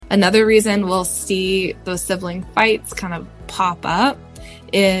Another reason we'll see those sibling fights kind of pop up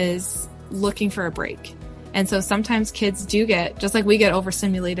is looking for a break. And so sometimes kids do get, just like we get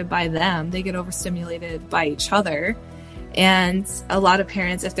overstimulated by them, they get overstimulated by each other. And a lot of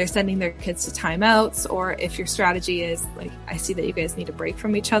parents, if they're sending their kids to timeouts, or if your strategy is like, I see that you guys need a break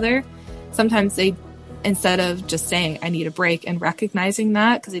from each other, sometimes they, instead of just saying, I need a break and recognizing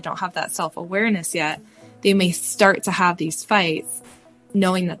that because they don't have that self-awareness yet, they may start to have these fights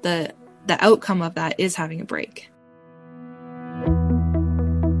knowing that the outcome of that is having a break.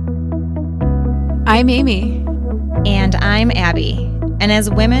 I'm Amy. And I'm Abby. And as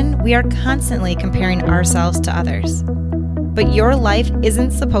women, we are constantly comparing ourselves to others. But your life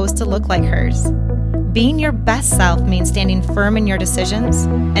isn't supposed to look like hers. Being your best self means standing firm in your decisions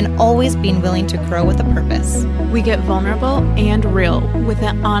and always being willing to grow with a purpose. We get vulnerable and real with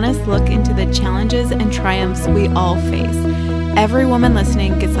an honest look into the challenges and triumphs we all face. Every woman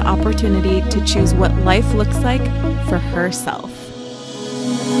listening gets the opportunity to choose what life looks like for herself.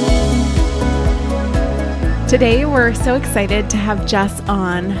 Today, we're so excited to have Jess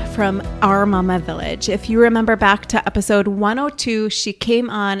on from Our Mama Village. If you remember back to episode 102, she came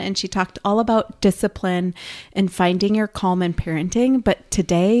on and she talked all about discipline and finding your calm in parenting. But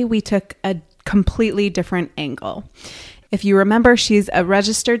today, we took a completely different angle. If you remember, she's a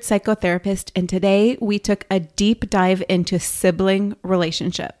registered psychotherapist, and today we took a deep dive into sibling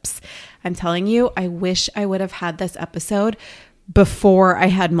relationships. I'm telling you, I wish I would have had this episode before I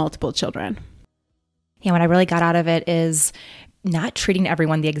had multiple children. Yeah, what I really got out of it is not treating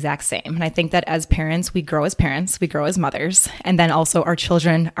everyone the exact same. And I think that as parents, we grow as mothers, and then also our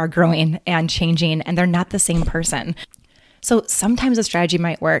children are growing and changing, and they're not the same person. So sometimes a strategy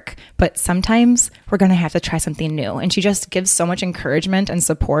might work, but sometimes we're going to have to try something new. And she just gives so much encouragement and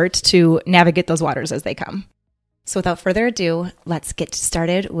support to navigate those waters as they come. So without further ado, let's get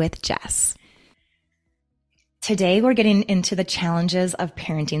started with Jess. Today, we're getting into the challenges of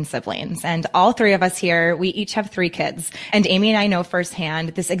parenting siblings. And all three of us here, we each have 3 kids. And Amy and I know firsthand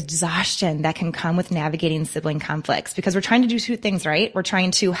this exhaustion that can come with navigating sibling conflicts, because we're trying to do 2 things, right? We're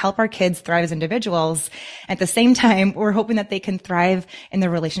trying to help our kids thrive as individuals. At the same time, we're hoping that they can thrive in their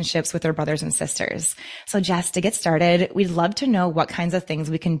relationships with their brothers and sisters. So Jess, to get started, we'd love to know what kinds of things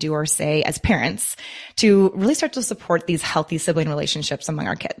we can do or say as parents to really start to support these healthy sibling relationships among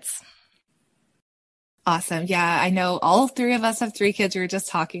our kids. Awesome. Yeah, I know all 3 of us have 3 kids. We were just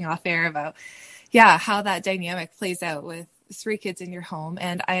talking off air about, how that dynamic plays out with 3 kids in your home.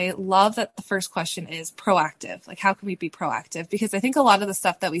 And I love that the first question is proactive. Like, how can we be proactive? Because I think a lot of the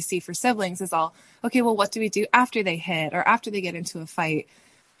stuff that we see for siblings is all, okay, well, what do we do after they hit or after they get into a fight?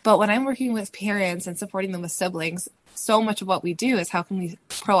 But when I'm working with parents and supporting them with siblings, so much of what we do is how can we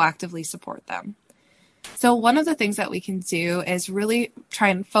proactively support them? So one of the things that we can do is really try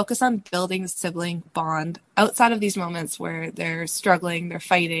and focus on building a sibling bond outside of these moments where they're struggling, they're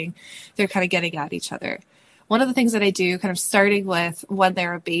fighting, they're kind of getting at each other. One of the things that I do, kind of starting with when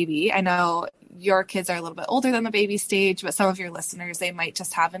they're a baby, I know your kids are a little bit older than the baby stage, but some of your listeners, they might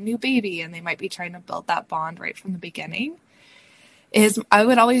just have a new baby and they might be trying to build that bond right from the beginning, is I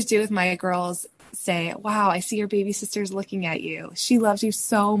would always do with my girls say, wow, I see your baby sister's looking at you. She loves you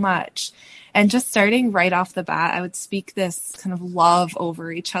so much. And just starting right off the bat, I would speak this kind of love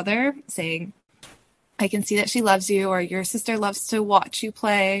over each other, saying, I can see that she loves you, or your sister loves to watch you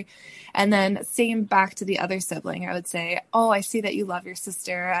play. And then same back to the other sibling, I would say, oh, I see that you love your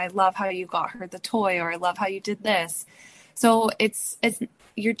sister. I love how you got her the toy, or I love how you did this. So it's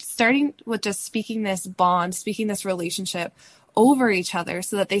you're starting with just speaking this bond, speaking this relationship over each other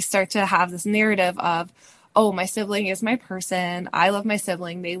so that they start to have this narrative of, oh, my sibling is my person. I love my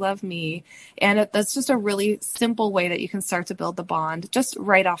sibling. They love me. And that's just a really simple way that you can start to build the bond just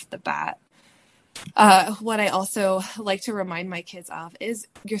right off the bat. What I also like to remind my kids of is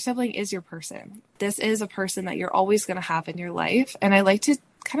your sibling is your person. This is a person that you're always going to have in your life. And I like to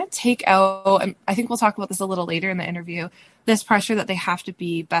kind of take out, and I think we'll talk about this a little later in the interview, this pressure that they have to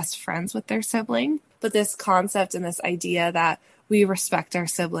be best friends with their sibling. But this concept and this idea that we respect our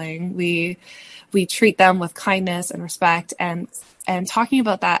sibling, we treat them with kindness and respect, and talking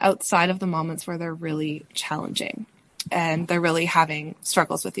about that outside of the moments where they're really challenging and they're really having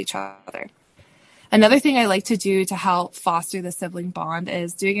struggles with each other. Another thing I like to do to help foster the sibling bond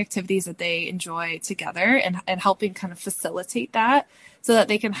is doing activities that they enjoy together and helping kind of facilitate that so that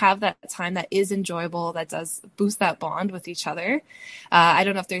they can have that time that is enjoyable, that does boost that bond with each other. I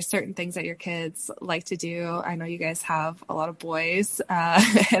don't know if there's certain things that your kids like to do. I know you guys have a lot of boys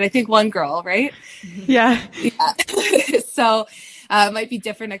and I think one girl, right? Yeah. Yeah. So It might be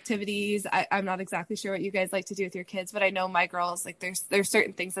different activities. I'm not exactly sure what you guys like to do with your kids, but I know my girls, like there's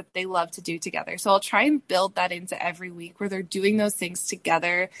certain things that they love to do together. So I'll try and build that into every week where they're doing those things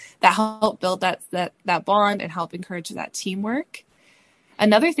together that help build that bond and help encourage that teamwork.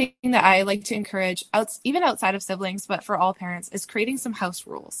 Another thing that I like to encourage, even outside of siblings, but for all parents, is creating some house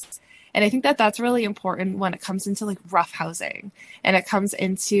rules. And I think that that's really important when it comes into like roughhousing and it comes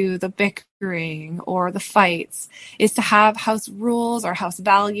into the bickering or the fights, is to have house rules or house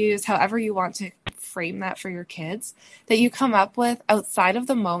values, however you want to frame that for your kids, that you come up with outside of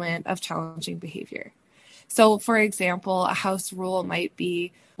the moment of challenging behavior. So, for example, a house rule might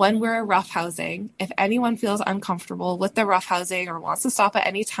be when we're roughhousing, if anyone feels uncomfortable with the roughhousing or wants to stop at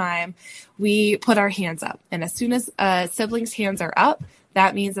any time, we put our hands up. And as soon as a sibling's hands are up,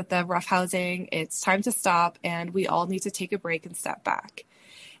 that means that the roughhousing, it's time to stop and we all need to take a break and step back.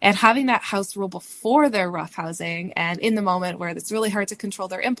 And having that house rule before their roughhousing and in the moment where it's really hard to control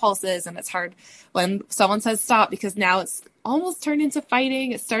their impulses and it's hard when someone says stop because now it's almost turned into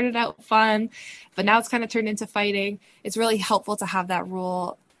fighting. It started out fun, but now it's kind of turned into fighting. It's really helpful to have that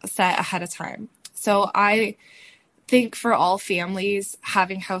rule set ahead of time. So I think for all families,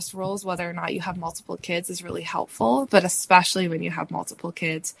 having house rules, whether or not you have multiple kids, is really helpful, but especially when you have multiple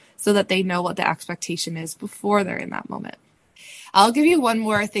kids, so that they know what the expectation is before they're in that moment. I'll give you one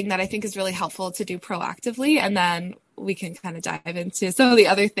more thing that I think is really helpful to do proactively, and then we can kind of dive into some of the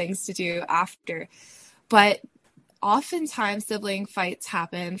other things to do after. But oftentimes sibling fights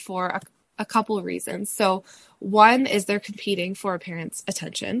happen for a couple of reasons. So one is they're competing for a parent's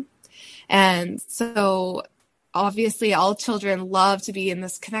attention. And so obviously all children love to be in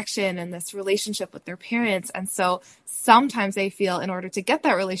this connection and this relationship with their parents. And so sometimes they feel in order to get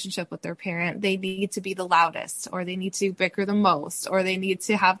that relationship with their parent, they need to be the loudest, or they need to bicker the most, or they need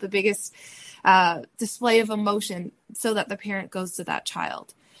to have the biggest display of emotion so that the parent goes to that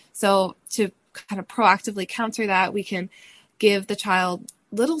child. So to kind of proactively counter that, we can give the child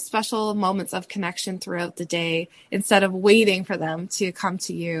little special moments of connection throughout the day instead of waiting for them to come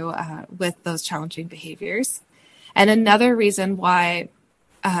to you with those challenging behaviors. And another reason why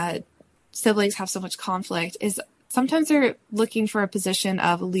siblings have so much conflict is sometimes they're looking for a position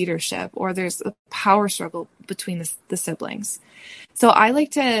of leadership, or there's a power struggle between the siblings. So I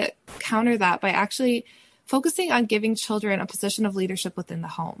like to counter that by actually focusing on giving children a position of leadership within the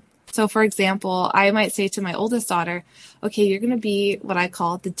home. So for example, I might say to my oldest daughter, okay, you're going to be what I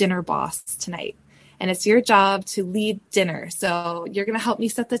call the dinner boss tonight. And it's your job to lead dinner. So you're going to help me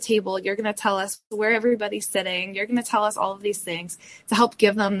set the table. You're going to tell us where everybody's sitting. You're going to tell us all of these things to help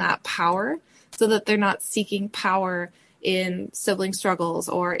give them that power so that they're not seeking power in sibling struggles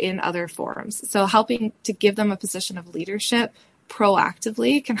or in other forums. So helping to give them a position of leadership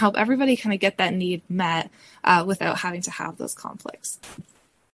proactively can help everybody kind of get that need met without having to have those conflicts.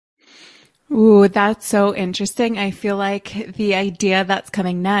 Ooh, that's so interesting. I feel like the idea that's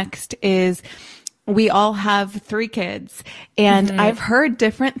coming next is we all have 3 kids, and I've heard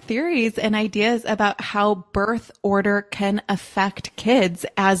different theories and ideas about how birth order can affect kids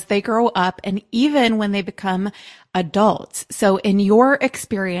as they grow up and even when they become adults. So in your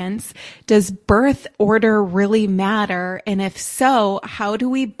experience, does birth order really matter? And if so, how do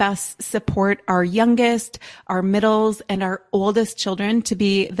we best support our youngest, our middles, and our oldest children to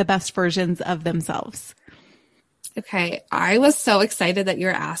be the best versions of themselves? Okay, I was so excited that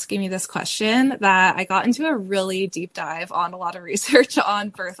you're asking me this question that I got into a really deep dive on a lot of research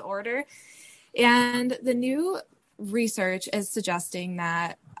on birth order. And the new research is suggesting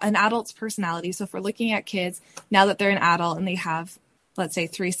that an adult's personality, so if we're looking at kids now that they're an adult and they have, let's say,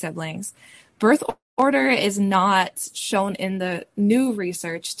 3 siblings, birth order is not shown in the new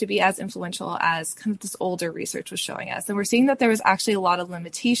research to be as influential as kind of this older research was showing us. And we're seeing that there was actually a lot of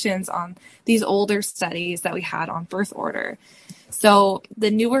limitations on these older studies that we had on birth order. So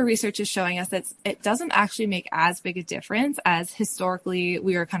the newer research is showing us that it doesn't actually make as big a difference as historically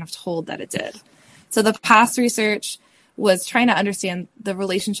we were kind of told that it did. So the past research was trying to understand the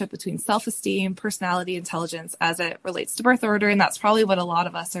relationship between self-esteem, personality, intelligence as it relates to birth order. And that's probably what a lot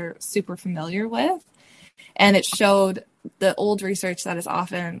of us are super familiar with. And it showed the old research that is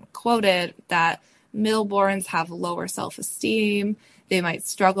often quoted that middleborns have lower self-esteem. They might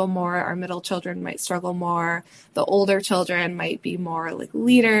struggle more. Our middle children might struggle more. The older children might be more like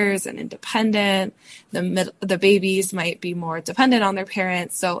leaders and independent. The babies might be more dependent on their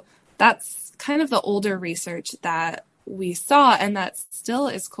parents. So that's kind of the older research that we saw, and that still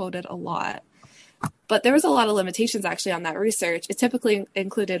is quoted a lot. But there was a lot of limitations actually on that research. It typically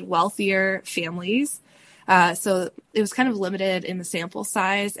included wealthier families. So it was kind of limited in the sample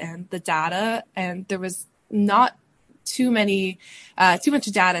size and the data, and there was not too much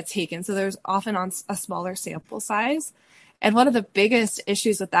data taken. So there's often on a smaller sample size. And one of the biggest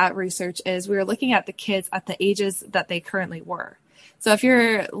issues with that research is we were looking at the kids at the ages that they currently were. So if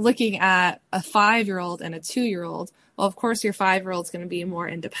you're looking at a 5-year-old and a 2-year-old, well, of course, your 5-year-old is going to be more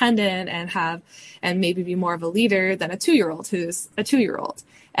independent and maybe be more of a leader than a 2-year-old who's a 2-year-old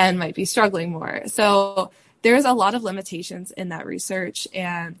and might be struggling more. So there's a lot of limitations in that research,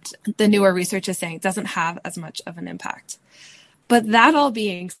 and the newer research is saying it doesn't have as much of an impact. But that all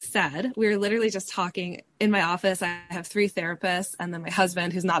being said, we were literally just talking in my office. I have 3 therapists and then my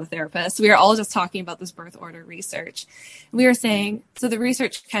husband, who's not a therapist. We were all just talking about this birth order research. We were saying, so the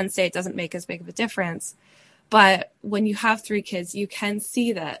research can say it doesn't make as big of a difference. But when you have 3 kids, you can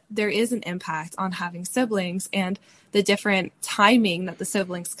see that there is an impact on having siblings and the different timing that the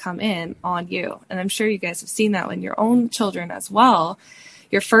siblings come in on you. And I'm sure you guys have seen that in your own children as well.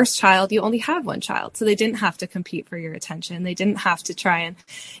 Your first child, you only have 1 child. So they didn't have to compete for your attention. They didn't have to try and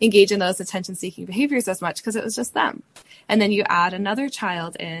engage in those attention-seeking behaviors as much because it was just them. And then you add another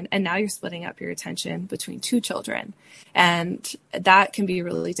child in, and now you're splitting up your attention between 2 children. And that can be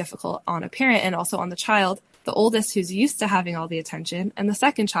really difficult on a parent and also on the child, the oldest who's used to having all the attention, and the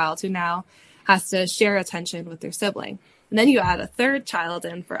second child who now has to share attention with their sibling. And then you add a 3rd child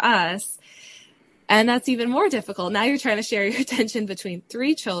in for us, and that's even more difficult. Now you're trying to share your attention between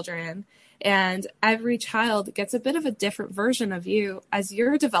 3 children, and every child gets a bit of a different version of you as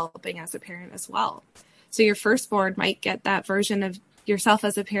you're developing as a parent as well. So your firstborn might get that version of yourself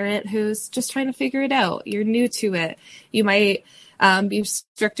as a parent who's just trying to figure it out. You're new to it. You might be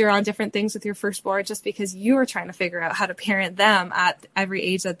stricter on different things with your firstborn just because you are trying to figure out how to parent them at every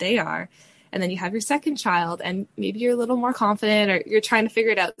age that they are. And then you have your second child, and maybe you're a little more confident or you're trying to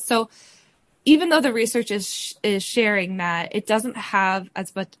figure it out. So even though the research is sharing that it doesn't have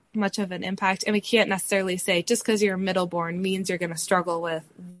as much of an impact, and we can't necessarily say just because you're middleborn means you're going to struggle with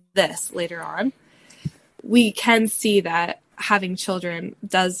this later on, we can see that having children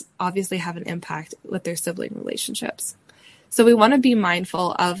does obviously have an impact with their sibling relationships. So we want to be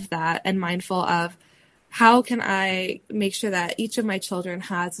mindful of that and mindful of how can I make sure that each of my children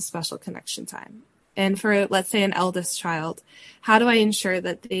has a special connection time. And for, let's say, an eldest child, how do I ensure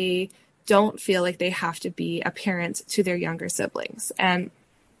that they don't feel like they have to be a parent to their younger siblings? And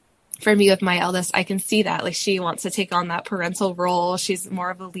for me, with my eldest, I can see that, like, she wants to take on that parental role. She's more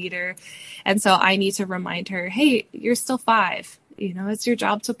of a leader. And so I need to remind her, hey, you're still 5. You know, it's your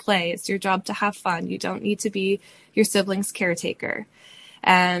job to play. It's your job to have fun. You don't need to be your sibling's caretaker.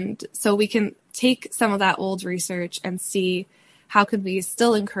 And so we can take some of that old research and see how could we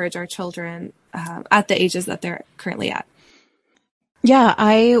still encourage our children at the ages that they're currently at. Yeah,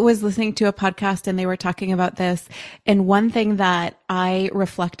 I was listening to a podcast and they were talking about this. And one thing that I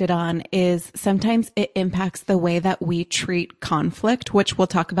reflected on is sometimes it impacts the way that we treat conflict, which we'll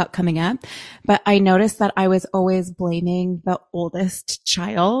talk about coming up. But I noticed that I was always blaming the oldest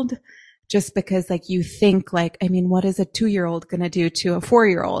child just because, like, you think, like, I mean, what is a 2-year-old going to do to a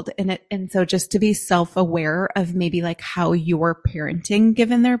 4-year-old? And so just to be self-aware of maybe like how you're parenting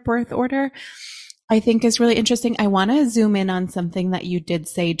given their birth order, I think is really interesting. I want to zoom in on something that you did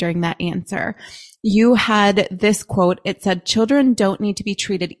say during that answer. You had this quote. It said, children don't need to be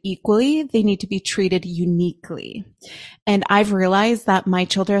treated equally. They need to be treated uniquely. And I've realized that my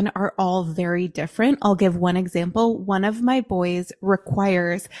children are all very different. I'll give one example. One of my boys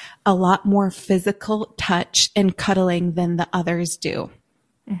requires a lot more physical touch and cuddling than the others do.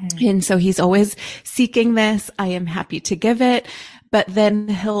 Mm-hmm. And so he's always seeking this. I am happy to give it. But then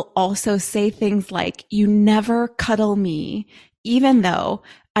he'll also say things like, you never cuddle me, even though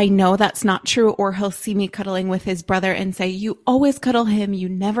I know that's not true. Or he'll see me cuddling with his brother and say, you always cuddle him. You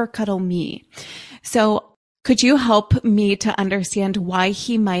never cuddle me. So could you help me to understand why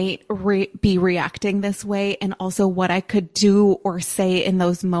he might be reacting this way, and also what I could do or say in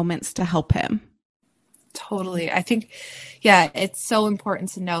those moments to help him? Totally. I think, yeah, it's so important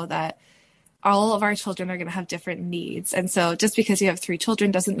to know that all of our children are going to have different needs. And so just because you have 3 children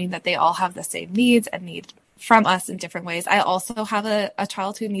doesn't mean that they all have the same needs and need from us in different ways. I also have a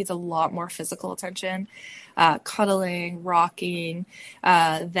child who needs a lot more physical attention, cuddling, rocking,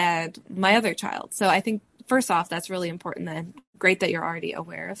 than my other child. So I think, first off, that's really important, and great that you're already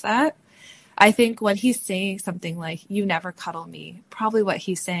aware of that. I think when he's saying something like, you never cuddle me, probably what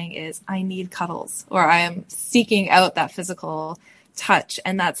he's saying is, I need cuddles, or I am seeking out that physical touch.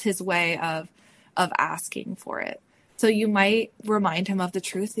 And that's his way of asking for it. So you might remind him of the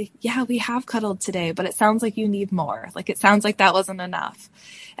truth. Yeah, we have cuddled today, but it sounds like you need more. Like, it sounds like that wasn't enough.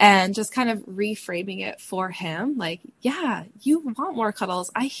 And just kind of reframing it for him. Like, yeah, you want more cuddles.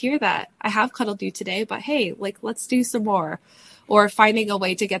 I hear that. I have cuddled you today, but hey, like, let's do some more. Or finding a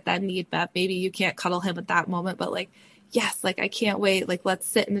way to get that need met. Maybe you can't cuddle him at that moment, but like, yes, like, I can't wait. Like, let's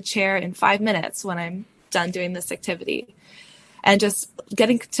sit in the chair in 5 minutes when I'm done doing this activity. And just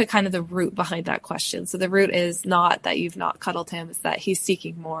getting to kind of the root behind that question. So the root is not that you've not cuddled him, it's that he's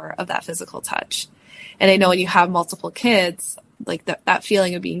seeking more of that physical touch. And I know when you have multiple kids, like that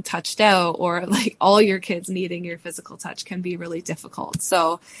feeling of being touched out, or like all your kids needing your physical touch, can be really difficult.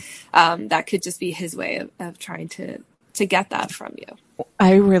 So that could just be his way of trying to get that from you.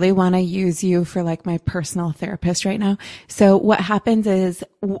 I really want to use you for like my personal therapist right now. So what happens is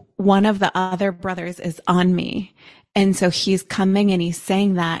one of the other brothers is on me. And so he's coming and he's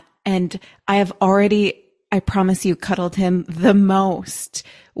saying that. And I have already, I promise you, cuddled him the most,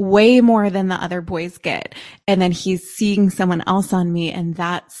 way more than the other boys get. And then he's seeing someone else on me, and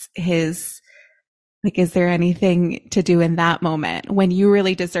that's his, like, is there anything to do in that moment when you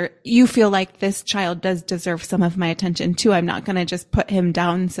really you feel like this child does deserve some of my attention too? I'm not going to just put him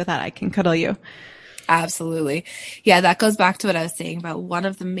down so that I can cuddle you. Absolutely. Yeah, that goes back to what I was saying about one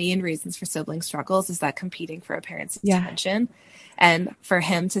of the main reasons for sibling struggles is that competing for a parent's attention. And for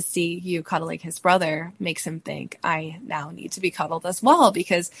him to see you cuddling his brother makes him think, I now need to be cuddled as well,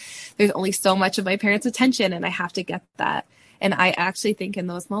 because there's only so much of my parents' attention and I have to get that. And I actually think in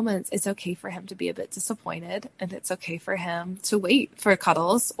those moments, it's okay for him to be a bit disappointed, and it's okay for him to wait for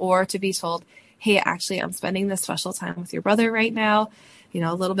cuddles, or to be told, hey, actually, I'm spending this special time with your brother right now. You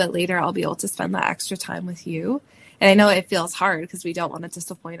know, a little bit later, I'll be able to spend that extra time with you. And I know it feels hard because we don't want to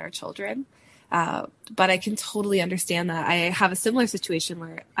disappoint our children. But I can totally understand that. I have a similar situation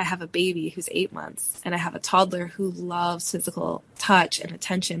where I have a baby who's 8 months, and I have a toddler who loves physical touch and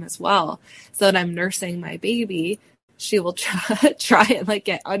attention as well. So when I'm nursing my baby, she will try and like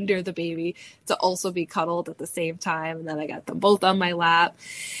get under the baby to also be cuddled at the same time. And then I got them both on my lap.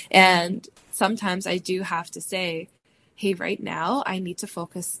 And sometimes I do have to say, hey, right now I need to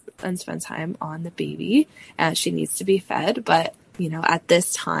focus and spend time on the baby, and she needs to be fed. But, you know, at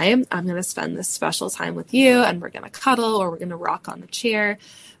this time, I'm going to spend this special time with you, and we're going to cuddle, or we're going to rock on the chair.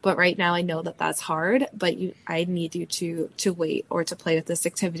 But right now I know that that's hard, but I need you to wait, or to play with this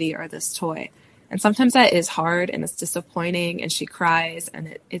activity or this toy. And sometimes that is hard, and it's disappointing, and she cries,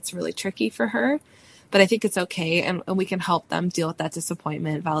 and it's really tricky for her. But I think it's okay, and we can help them deal with that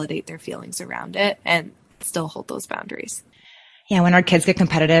disappointment, validate their feelings around it, and still hold those boundaries. Yeah, when our kids get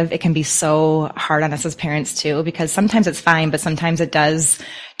competitive, it can be so hard on us as parents too, because sometimes it's fine, but sometimes it does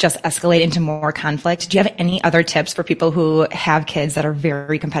just escalate into more conflict. Do you have any other tips for people who have kids that are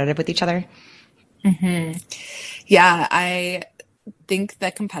very competitive with each other? Mm-hmm. Yeah, I think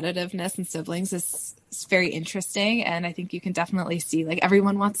that competitiveness in siblings is very interesting. And I think you can definitely see, like,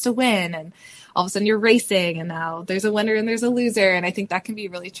 everyone wants to win, and all of a sudden you're racing, and now there's a winner and there's a loser. And I think that can be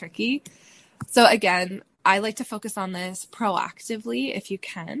really tricky. So again, I like to focus on this proactively if you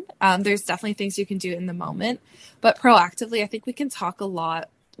can. There's definitely things you can do in the moment, but proactively, I think we can talk a lot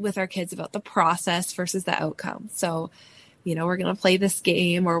with our kids about the process versus the outcome. So, you know, we're going to play this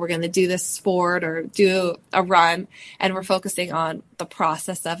game, or we're going to do this sport, or do a run, and we're focusing on the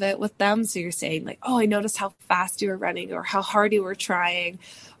process of it with them. So you're saying like, oh, I noticed how fast you were running, or how hard you were trying,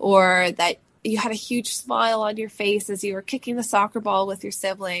 or that you had a huge smile on your face as you were kicking the soccer ball with your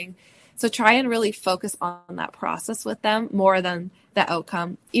sibling. So try and really focus on that process with them more than the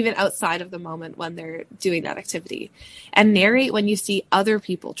outcome, even outside of the moment when they're doing that activity. And narrate when you see other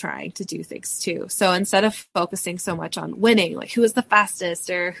people trying to do things too. So instead of focusing so much on winning, like who was the fastest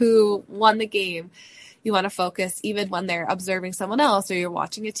or who won the game, you want to focus even when they're observing someone else, or you're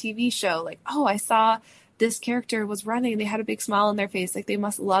watching a TV show, like, oh, I saw this character was running. They had a big smile on their face. Like, they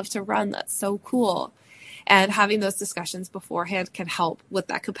must love to run. That's so cool. And having those discussions beforehand can help with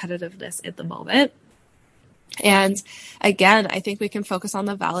that competitiveness in the moment. And again, I think we can focus on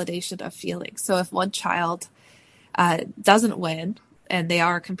the validation of feelings. So if one child doesn't win and they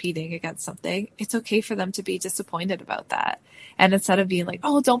are competing against something, it's okay for them to be disappointed about that. And instead of being like,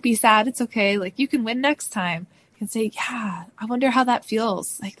 oh, don't be sad, it's okay, like, you can win next time, you can say, yeah, I wonder how that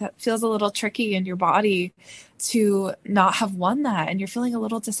feels. Like, that feels a little tricky in your body to not have won that, and you're feeling a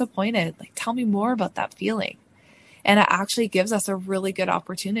little disappointed. Like, tell me more about that feeling. And it actually gives us a really good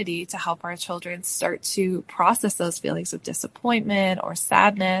opportunity to help our children start to process those feelings of disappointment or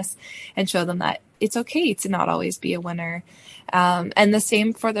sadness, and show them that it's okay to not always be a winner. And the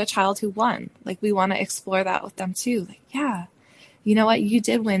same for the child who won. Like, we want to explore that with them too. Like, yeah, you know what, you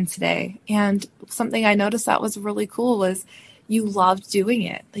did win today. And something I noticed that was really cool was you loved doing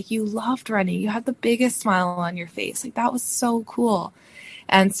it. Like, you loved running. You had the biggest smile on your face. Like, that was so cool.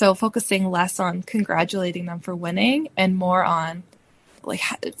 And so focusing less on congratulating them for winning and more on like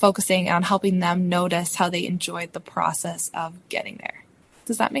focusing on helping them notice how they enjoyed the process of getting there.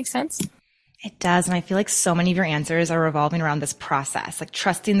 Does that make sense? It does. And I feel like so many of your answers are revolving around this process, like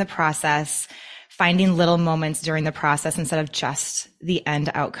trusting the process, finding little moments during the process instead of just the end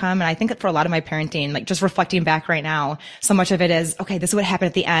outcome. And I think that for a lot of my parenting, like just reflecting back right now, so much of it is, okay, this is what happened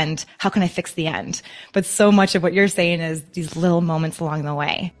at the end. How can I fix the end? But so much of what you're saying is these little moments along the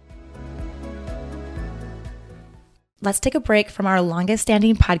way. Let's take a break from our longest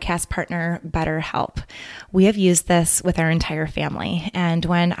standing podcast partner, BetterHelp. We have used this with our entire family. And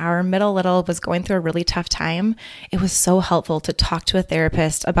when our middle little was going through a really tough time, it was so helpful to talk to a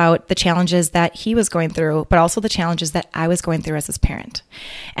therapist about the challenges that he was going through, but also the challenges that I was going through as his parent.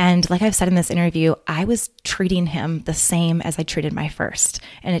 And like I've said in this interview, I was treating him the same as I treated my first.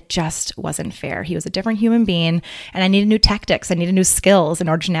 And it just wasn't fair. He was a different human being, and I needed new tactics. I needed new skills in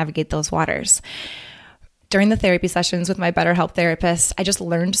order to navigate those waters. During the therapy sessions with my BetterHelp therapist, I just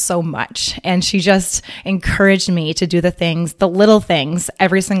learned so much. And she just encouraged me to do the things, the little things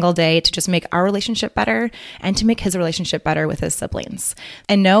every single day to just make our relationship better and to make his relationship better with his siblings.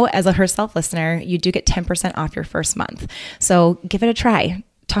 And know, as a Herself listener, you do get 10% off your first month. So give it a try.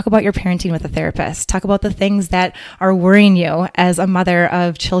 Talk about your parenting with a therapist. Talk about the things that are worrying you as a mother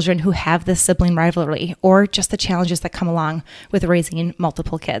of children who have this sibling rivalry, or just the challenges that come along with raising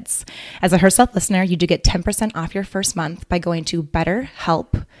multiple kids. As a Herself listener, you do get 10% off your first month by going to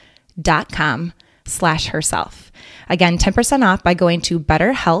betterhelp.com/herself. Again, 10% off by going to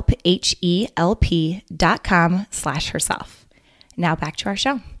betterhelp, HELP.com/herself. Now back to our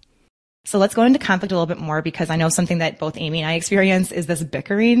show. So let's go into conflict a little bit more, because I know something that both Amy and I experience is this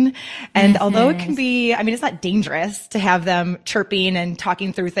bickering. And although it can be, I mean, it's not dangerous to have them chirping and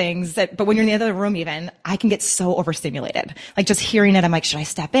talking through things, but when you're in the other room even, I can get so overstimulated. Like just hearing it, I'm like, should I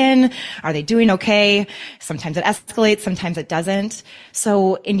step in? Are they doing okay? Sometimes it escalates, sometimes it doesn't.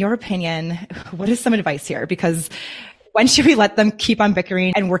 So in your opinion, what is some advice here? Because when should we let them keep on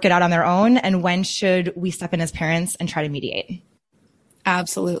bickering and work it out on their own? And when should we step in as parents and try to mediate?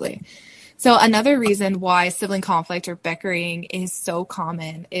 Absolutely. So another reason why sibling conflict or bickering is so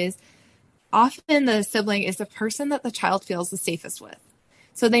common is often the sibling is the person that the child feels the safest with.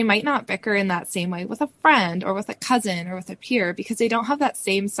 So they might not bicker in that same way with a friend or with a cousin or with a peer because they don't have that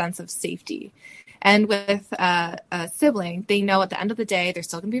same sense of safety. And with a sibling, they know at the end of the day, they're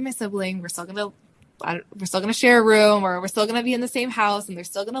still going to be my sibling. We're still going to share a room, or we're still going to be in the same house, and they're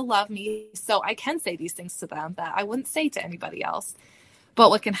still going to love me. So I can say these things to them that I wouldn't say to anybody else. But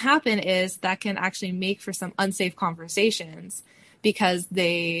what can happen is that can actually make for some unsafe conversations because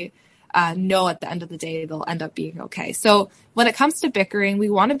they know at the end of the day they'll end up being okay. So when it comes to bickering, we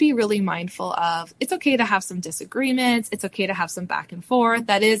want to be really mindful of it's okay to have some disagreements. It's okay to have some back and forth.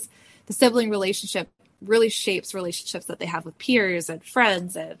 That is, the sibling relationship really shapes relationships that they have with peers and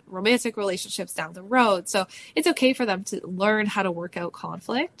friends and romantic relationships down the road. So it's okay for them to learn how to work out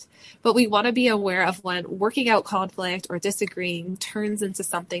conflict, but we want to be aware of when working out conflict or disagreeing turns into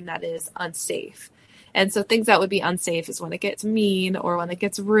something that is unsafe. And so things that would be unsafe is when it gets mean, or when it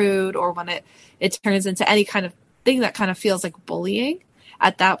gets rude, or when it turns into any kind of thing that kind of feels like bullying.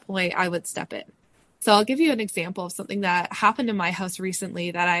 At that point, I would step in. So I'll give you an example of something that happened in my house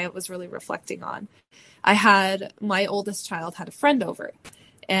recently that I was really reflecting on. My oldest child had a friend over,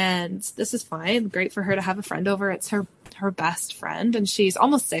 and this is fine. Great for her to have a friend over. It's her best friend, and she's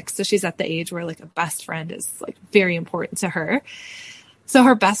almost 6. So she's at the age where like a best friend is like very important to her. So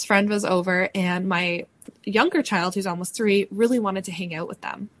her best friend was over, and my younger child, who's almost 3, really wanted to hang out with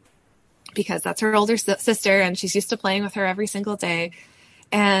them because that's her older sister, and she's used to playing with her every single day.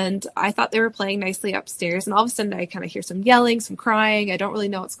 And I thought they were playing nicely upstairs. And all of a sudden I kind of hear some yelling, some crying. I don't really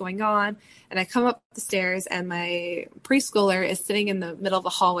know what's going on. And I come up the stairs, and my preschooler is sitting in the middle of the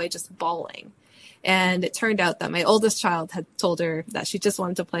hallway just bawling. And it turned out that my oldest child had told her that she just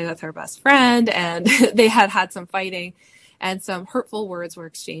wanted to play with her best friend. And they had some fighting, and some hurtful words were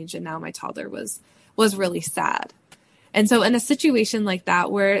exchanged. And now my toddler was really sad. And so in a situation like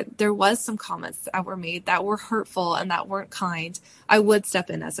that, where there was some comments that were made that were hurtful and that weren't kind, I would step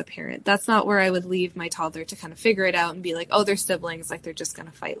in as a parent. That's not where I would leave my toddler to kind of figure it out and be like, oh, they're siblings, like they're just going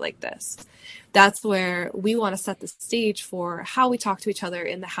to fight like this. That's where we want to set the stage for how we talk to each other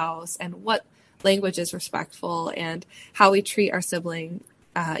in the house and what language is respectful and how we treat our sibling,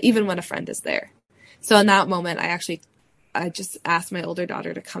 even when a friend is there. So in that moment, I actually I just asked my older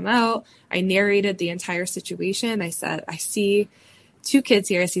daughter to come out. I narrated the entire situation. I said, I see two kids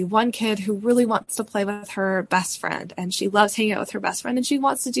here. I see one kid who really wants to play with her best friend, and she loves hanging out with her best friend, and she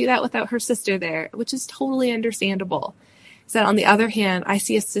wants to do that without her sister there, which is totally understandable. So on the other hand, I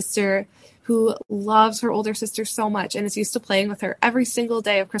see a sister who loves her older sister so much and is used to playing with her every single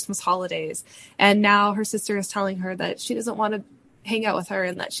day of Christmas holidays. And now her sister is telling her that she doesn't want to hang out with her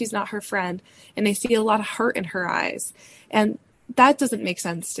and that she's not her friend. And I see a lot of hurt in her eyes. And that doesn't make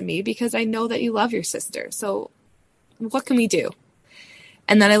sense to me because I know that you love your sister. So what can we do?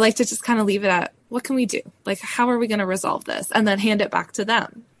 And then I like to just kind of leave it at, what can we do? Like, how are we going to resolve this? And then hand it back to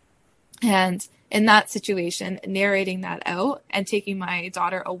them. And in that situation, narrating that out and taking my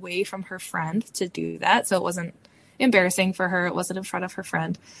daughter away from her friend to do that, so it wasn't embarrassing for her, it wasn't in front of her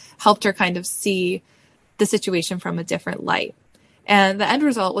friend, helped her kind of see the situation from a different light. And the end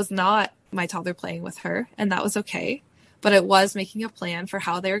result was not my toddler playing with her, and that was okay. But it was making a plan for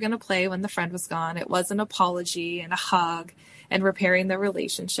how they were going to play when the friend was gone. It was an apology and a hug and repairing the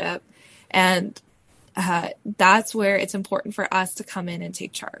relationship. And that's where it's important for us to come in and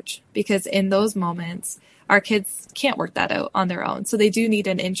take charge, because in those moments, our kids can't work that out on their own. So they do need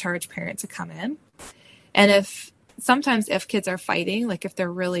an in-charge parent to come in. And sometimes if kids are fighting, like if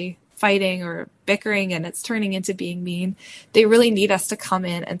they're really fighting or bickering and it's turning into being mean, they really need us to come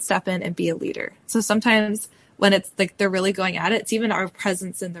in and step in and be a leader. So sometimes when it's like they're really going at it, it's even our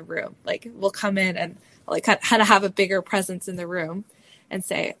presence in the room. Like we'll come in and like kind of have a bigger presence in the room and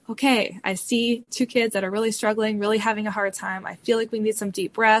say, okay, I see two kids that are really struggling, really having a hard time. I feel like we need some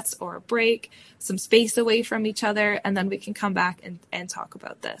deep breaths or a break, some space away from each other, and then we can come back and talk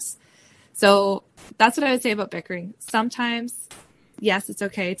about this. So that's what I would say about bickering. Sometimes, yes, it's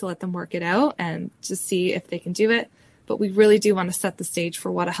okay to let them work it out and just see if they can do it. But we really do want to set the stage for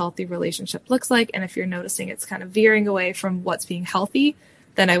what a healthy relationship looks like. And if you're noticing it's kind of veering away from what's being healthy,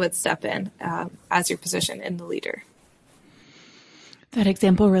 then I would step in as your position in the leader. That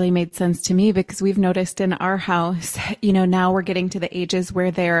example really made sense to me because we've noticed in our house, now we're getting to the ages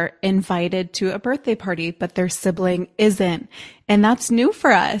where they're invited to a birthday party, but their sibling isn't. And that's new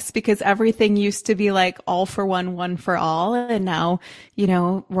for us because everything used to be like all for one for all. And now,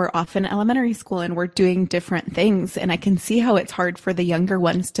 we're off in elementary school and we're doing different things. And I can see how it's hard for the younger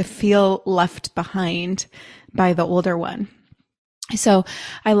ones to feel left behind by the older one. So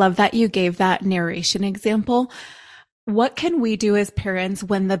I love that you gave that narration example. What can we do as parents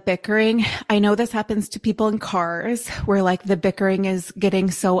when the bickering, I know this happens to people in cars where like the bickering is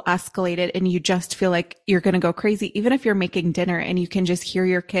getting so escalated and you just feel like you're going to go crazy, even if you're making dinner and you can just hear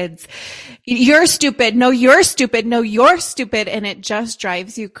your kids, you're stupid. No, you're stupid. No, you're stupid. And it just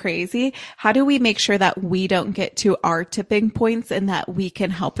drives you crazy. How do we make sure that we don't get to our tipping points and that we can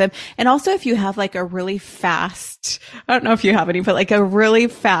help them? And also if you have like a really fast, I don't know if you have any, but like a really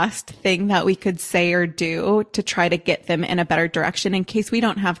fast thing that we could say or do to try to get them in a better direction in case we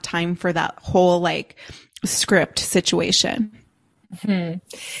don't have time for that whole like script situation. Mm-hmm.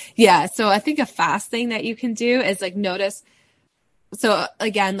 Yeah. So I think a fast thing that you can do is like notice. So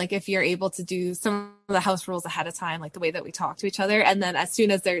again, like if you're able to do some of the house rules ahead of time, like the way that we talk to each other. And then as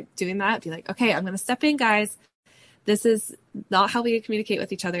soon as they're doing that, be like, okay, I'm going to step in, guys. This is not how we communicate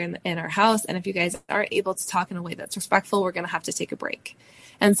with each other in our house. And if you guys aren't able to talk in a way that's respectful, we're going to have to take a break.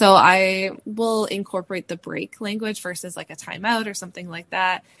 And so I will incorporate the break language versus like a timeout or something like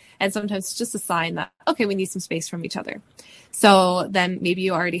that. And sometimes it's just a sign that, okay, we need some space from each other. So then maybe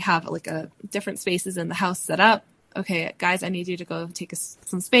you already have like a different spaces in the house set up. Okay, guys, I need you to go take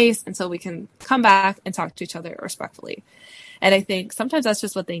some space until we can come back and talk to each other respectfully. And I think sometimes that's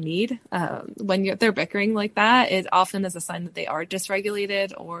just what they need. When they're bickering like that, it often is a sign that they are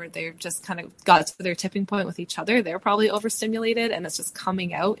dysregulated or they've just kind of got to their tipping point with each other. They're probably overstimulated and it's just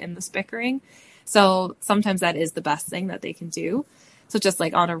coming out in this bickering. So sometimes that is the best thing that they can do. So just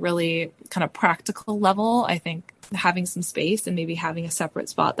like on a really kind of practical level, I think having some space and maybe having a separate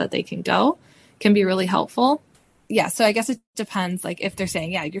spot that they can go can be really helpful. Yeah. So I guess it depends. Like if they're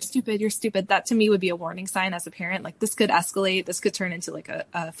saying, yeah, you're stupid. That to me would be a warning sign as a parent. Like this could escalate. This could turn into like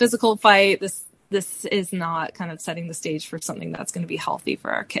a physical fight. This is not kind of setting the stage for something that's going to be healthy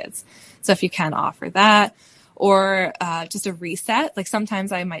for our kids. So if you can offer that or just a reset, like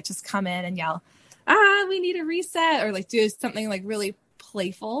sometimes I might just come in and yell, we need a reset, or like do something like really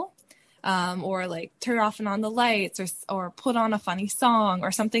playful. Or like turn off and on the lights or put on a funny song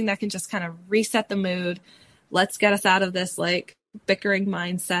or something that can just kind of reset the mood. Let's get us out of this like bickering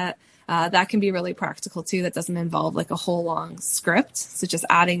mindset. That can be really practical too. That doesn't involve like a whole long script. So just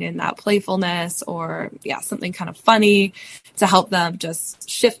adding in that playfulness or something kind of funny to help them just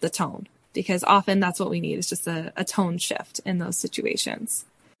shift the tone. because often that's what we need, is just a tone shift in those situations.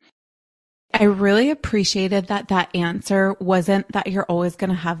 I really appreciated that answer wasn't that you're always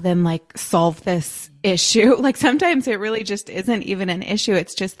going to have them like solve this issue. Like sometimes it really just isn't even an issue.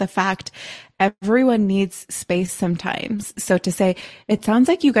 It's just the fact everyone needs space sometimes. So to say, it sounds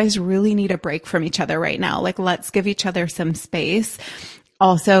like you guys really need a break from each other right now. Like let's give each other some space.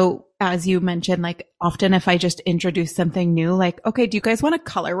 Also, as you mentioned, like often if I just introduce something new, like, okay, do you guys want to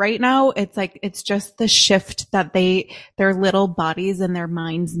color right now? It's like, it's just the shift that their little bodies and their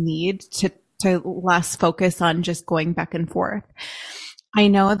minds need to less focus on just going back and forth. I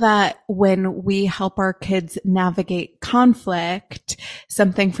know that when we help our kids navigate conflict,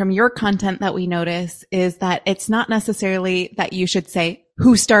 something from your content that we notice is that it's not necessarily that you should say,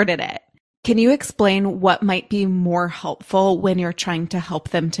 who started it? Can you explain what might be more helpful when you're trying to help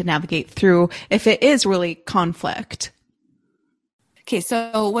them to navigate through if it is really conflict? Okay,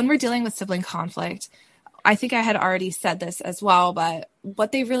 so when we're dealing with sibling conflict, I think I had already said this as well, but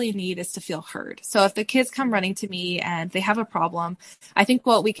what they really need is to feel heard. So if the kids come running to me and they have a problem, I think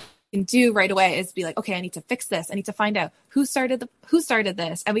what we can do right away is be like, okay, I need to fix this. I need to find out who started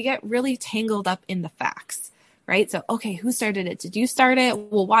this. And we get really tangled up in the facts, right? So, okay, who started it? Did you start it?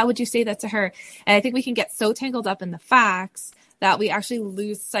 Well, why would you say that to her? And I think we can get so tangled up in the facts that we actually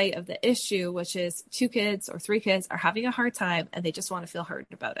lose sight of the issue, which is 2 kids or 3 kids are having a hard time and they just want to feel heard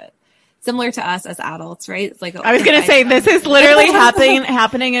about it. Similar to us as adults, right? It's like, I was going to say, this is literally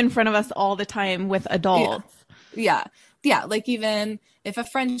happening in front of us all the time with adults. Yeah. Like even if a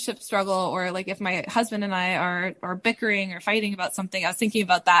friendship struggle, or like if my husband and I are bickering or fighting about something, I was thinking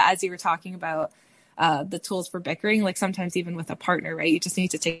about that as you were talking about the tools for bickering, like sometimes even with a partner, right? You just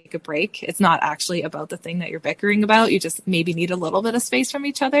need to take a break. It's not actually about the thing that you're bickering about. You just maybe need a little bit of space from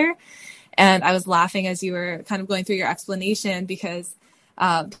each other. And I was laughing as you were kind of going through your explanation, because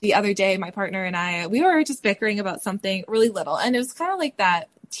the other day, my partner and I, we were just bickering about something really little. And it was kind of like that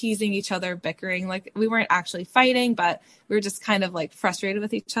teasing each other, bickering. Like we weren't actually fighting, but we were just kind of like frustrated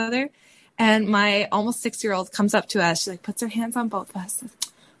with each other. And my almost 6-year-old comes up to us. She like puts her hands on both of us.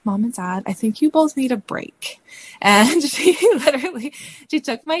 Mom and Dad, I think you both need a break. And she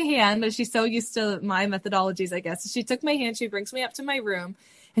took my hand, but she's so used to my methodologies, I guess. She took my hand, she brings me up to my room,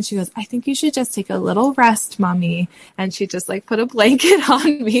 and she goes, I think you should just take a little rest, Mommy. And she just like put a blanket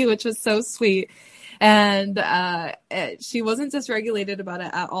on me, which was so sweet. And she wasn't dysregulated about it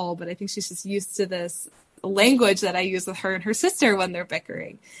at all, but I think she's just used to this language that I use with her and her sister when they're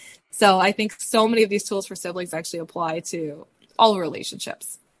bickering. So I think so many of these tools for siblings actually apply to all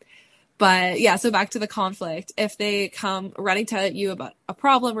relationships. But yeah, so back to the conflict. If they come running to you about a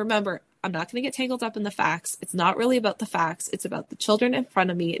problem, remember, I'm not going to get tangled up in the facts. It's not really about the facts. It's about the children in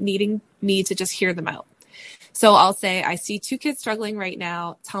front of me needing me to just hear them out. So I'll say, I see 2 kids struggling right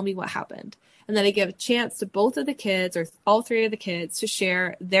now. Tell me what happened. And then I give a chance to both of the kids or all 3 of the kids to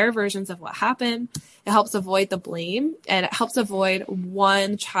share their versions of what happened. It helps avoid the blame, and it helps avoid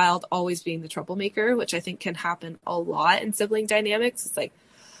one child always being the troublemaker, which I think can happen a lot in sibling dynamics. It's like,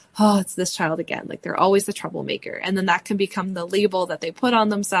 oh, it's this child again. Like they're always the troublemaker. And then that can become the label that they put on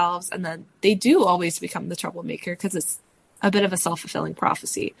themselves. And then they do always become the troublemaker because it's a bit of a self-fulfilling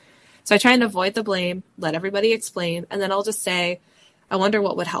prophecy. So I try and avoid the blame, let everybody explain. And then I'll just say, I wonder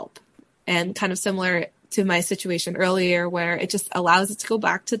what would help. And kind of similar to my situation earlier, where it just allows it to go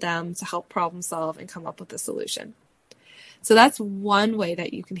back to them to help problem solve and come up with a solution. So that's one way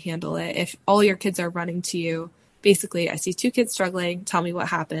that you can handle it. If all your kids are running to you, basically, I see 2 kids struggling. Tell me what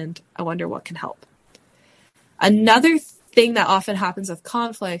happened. I wonder what can help. Another thing that often happens with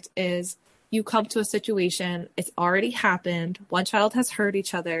conflict is you come to a situation, it's already happened. One child has hurt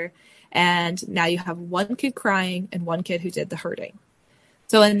each other, and now you have 1 kid crying and 1 kid who did the hurting.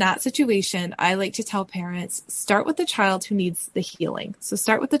 So in that situation, I like to tell parents, start with the child who needs the healing. So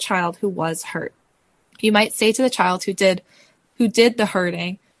start with the child who was hurt. You might say to the child who did the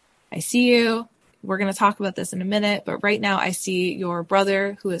hurting, I see you. We're going to talk about this in a minute, but right now I see your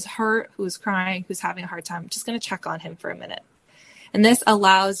brother who is hurt, who is crying, who's having a hard time. I'm just going to check on him for a minute. And this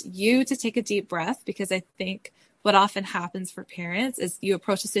allows you to take a deep breath, because I think what often happens for parents is you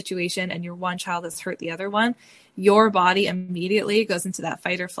approach a situation and your one child has hurt the other one. Your body immediately goes into that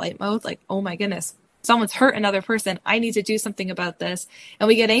fight or flight mode. Like, oh my goodness, someone's hurt another person. I need to do something about this. And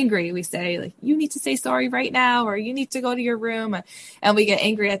we get angry. We say, like, you need to say sorry right now, or you need to go to your room. And we get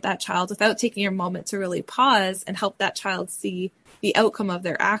angry at that child without taking a moment to really pause and help that child see the outcome of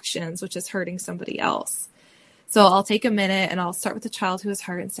their actions, which is hurting somebody else. So I'll take a minute and I'll start with the child who is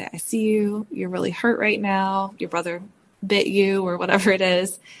hurt and say, I see you. You're really hurt right now. Your brother bit you, or whatever it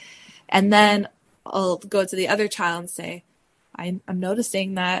is. And then I'll go to the other child and say, I'm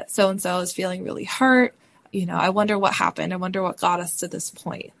noticing that so-and-so is feeling really hurt. I wonder what happened. I wonder what got us to this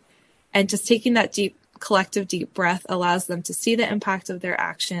point. And just taking that collective deep breath allows them to see the impact of their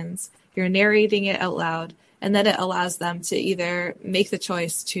actions. You're narrating it out loud, and then it allows them to either make the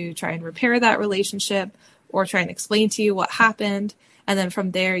choice to try and repair that relationship or try and explain to you what happened. And then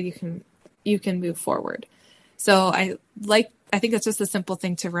from there, you can move forward. So I think that's just a simple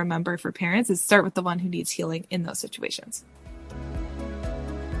thing to remember for parents is start with the one who needs healing in those situations.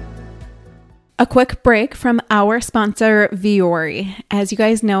 A quick break from our sponsor, Vuori. As you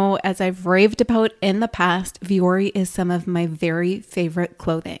guys know, as I've raved about in the past, Vuori is some of my very favorite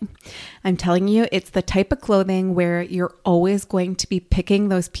clothing. I'm telling you, it's the type of clothing where you're always going to be picking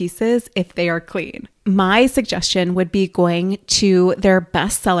those pieces if they are clean. My suggestion would be going to their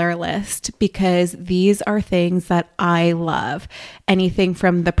bestseller list because these are things that I love. Anything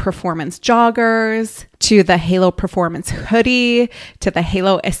from the performance joggers to the Halo Performance hoodie to the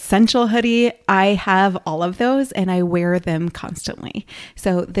Halo Essential hoodie. I have all of those and I wear them constantly.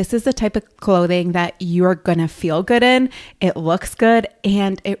 So this is the type of clothing that you're going to feel good in. It looks good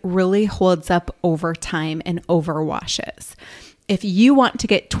and it really holds up over time and over washes. If you want to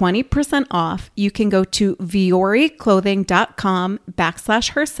get 20% off, you can go to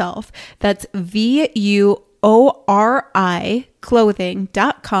vuoriclothing.com/herself. That's VUORI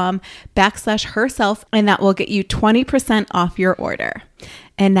clothing.com/herself, and that will get you 20% off your order.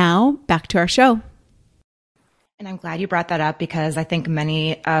 And now back to our show. And I'm glad you brought that up because I think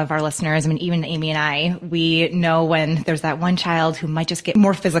many of our listeners, even Amy and I, we know when there's that one child who might just get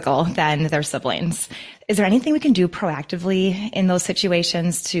more physical than their siblings. Is there anything we can do proactively in those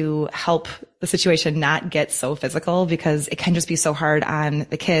situations to help the situation not get so physical? Because it can just be so hard on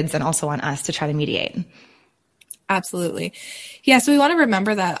the kids and also on us to try to mediate. Absolutely. Yeah. So we want to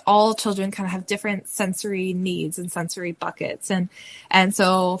remember that all children kind of have different sensory needs and sensory buckets. And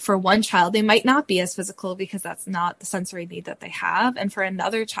so for one child, they might not be as physical because that's not the sensory need that they have. And for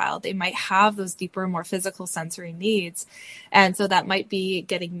another child, they might have those deeper, more physical sensory needs. And so that might be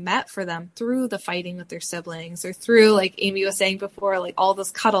getting met for them through the fighting with their siblings or through, like Amy was saying before, like all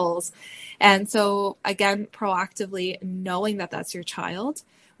those cuddles. And so again, proactively knowing that that's your child,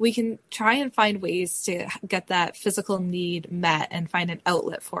 we can try and find ways to get that physical need met and find an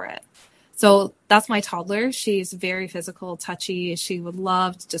outlet for it. So that's my toddler. She's very physical, touchy. She would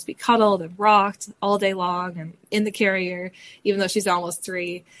love to just be cuddled and rocked all day long and in the carrier, even though she's almost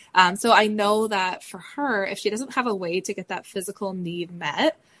 3. So I know that for her, if she doesn't have a way to get that physical need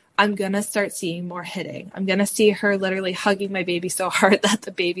met, I'm going to start seeing more hitting. I'm going to see her literally hugging my baby so hard that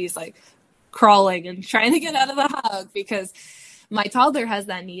the baby's like crawling and trying to get out of the hug because my toddler has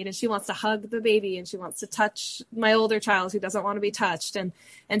that need and she wants to hug the baby and she wants to touch my older child who doesn't want to be touched. And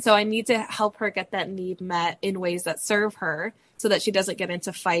so I need to help her get that need met in ways that serve her so that she doesn't get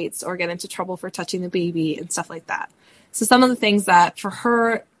into fights or get into trouble for touching the baby and stuff like that. So some of the things that for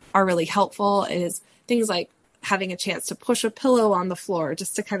her are really helpful is things like having a chance to push a pillow on the floor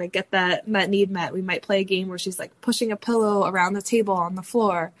just to kind of get that need met. We might play a game where she's like pushing a pillow around the table on the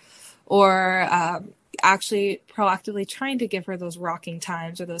floor or, actually proactively trying to give her those rocking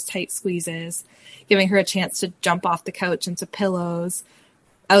times or those tight squeezes, giving her a chance to jump off the couch into pillows,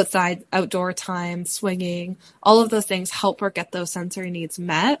 outdoor time, swinging, all of those things help her get those sensory needs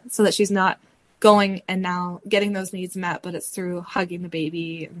met so that she's not going and now getting those needs met, but it's through hugging the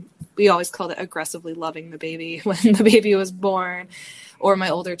baby. We always called it aggressively loving the baby when the baby was born or my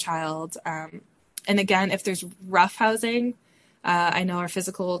older child. And again, if there's roughhousing, I know our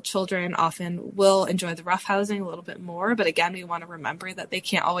physical children often will enjoy the roughhousing a little bit more, but again, we want to remember that they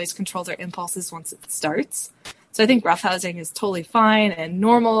can't always control their impulses once it starts. So I think roughhousing is totally fine and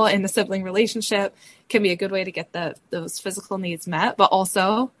normal in the sibling relationship, can be a good way to get those physical needs met, but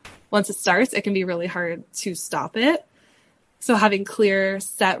also once it starts, it can be really hard to stop it. So having clear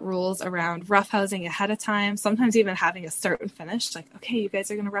set rules around roughhousing ahead of time, sometimes even having a start and finish, like, okay, you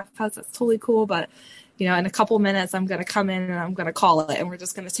guys are going to roughhouse, that's totally cool, but in a couple minutes, I'm going to come in and I'm going to call it and we're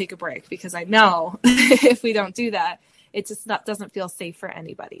just going to take a break because I know if we don't do that, it just doesn't feel safe for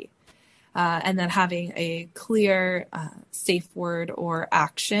anybody. And then having a clear, safe word or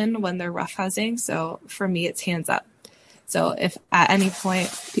action when they're roughhousing. So for me, it's hands up. So if at any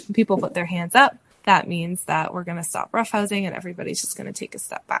point people put their hands up, that means that we're going to stop roughhousing and everybody's just going to take a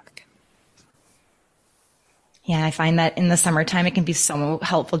step back. Yeah, I find that in the summertime, it can be so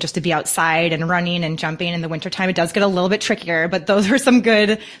helpful just to be outside and running and jumping. In the wintertime, it does get a little bit trickier, but those are some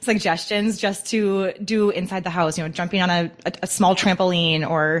good suggestions just to do inside the house, jumping on a small trampoline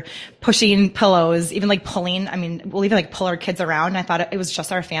or pushing pillows, even like pulling. I mean, we'll even like pull our kids around. I thought it was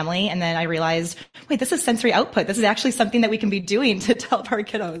just our family. And then I realized, wait, this is sensory output. This is actually something that we can be doing to help our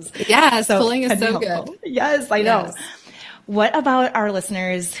kiddos. Yes, pulling is so good. Yes, I know. Yes. What about our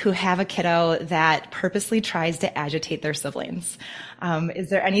listeners who have a kiddo that purposely tries to agitate their siblings? Is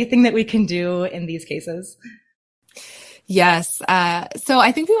there anything that we can do in these cases? Yes. So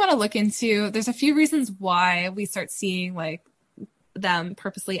I think we want to look into, there's a few reasons why we start seeing like them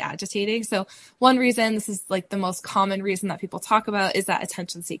purposely agitating. So one reason, this is like the most common reason that people talk about, is that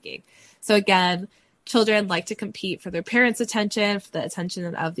attention seeking. So again, children like to compete for their parents' attention, for the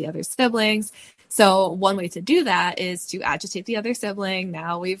attention of the other siblings. So one way to do that is to agitate the other sibling.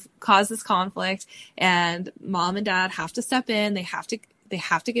 Now we've caused this conflict and mom and dad have to step in. They have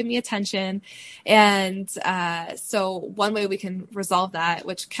to give me attention. And so one way we can resolve that,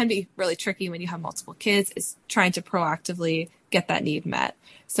 which can be really tricky when you have multiple kids, is trying to proactively get that need met.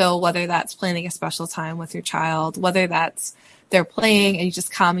 So whether that's planning a special time with your child, whether that's they're playing and you just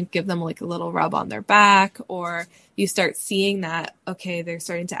come and give them like a little rub on their back, or you start seeing that, okay, they're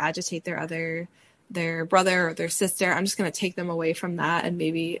starting to agitate their brother or their sister, I'm just going to take them away from that and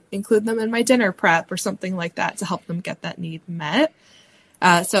maybe include them in my dinner prep or something like that to help them get that need met.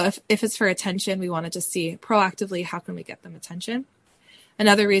 So if it's for attention, we want to just see proactively, how can we get them attention?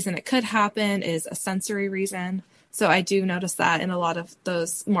 Another reason it could happen is a sensory reason. So I do notice that in a lot of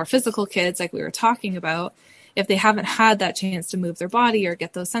those more physical kids, like we were talking about, if they haven't had that chance to move their body or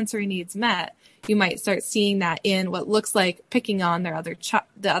get those sensory needs met, you might start seeing that in what looks like picking on the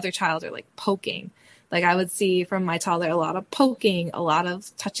other child, or like poking. Like I would see from my toddler a lot of poking, a lot of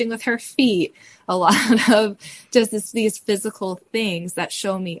touching with her feet, a lot of just these physical things that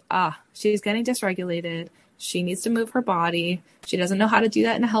show me, she's getting dysregulated. She needs to move her body. She doesn't know how to do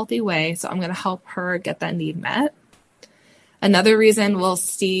that in a healthy way. So I'm going to help her get that need met. Another reason we'll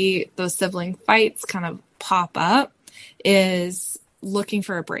see those sibling fights kind of pop up is looking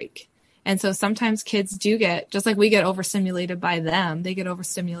for a break. And so sometimes kids do get, just like we get overstimulated by them, they get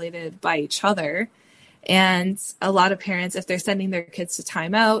overstimulated by each other. And a lot of parents, if they're sending their kids to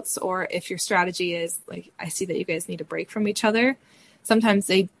timeouts, or if your strategy is like, I see that you guys need a break from each other, sometimes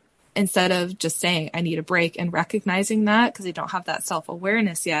they, instead of just saying, I need a break, and recognizing that because they don't have that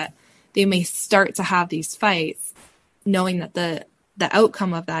self-awareness yet, they may start to have these fights knowing that the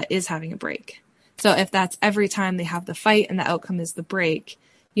outcome of that is having a break. So if that's every time they have the fight and the outcome is the break,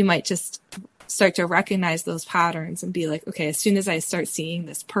 you might just start to recognize those patterns and be like, okay, as soon as I start seeing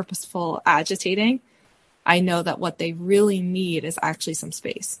this purposeful agitating, I know that what they really need is actually some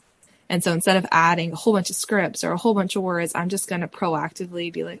space. And so instead of adding a whole bunch of scripts or a whole bunch of words, I'm just going to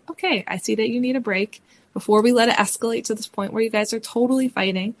proactively be like, okay, I see that you need a break. Before we let it escalate to this point where you guys are totally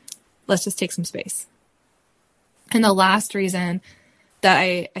fighting, let's just take some space. And the last reason that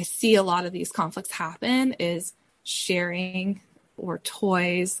I see a lot of these conflicts happen is sharing or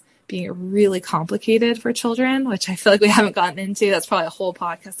toys being really complicated for children, which I feel like we haven't gotten into. That's probably a whole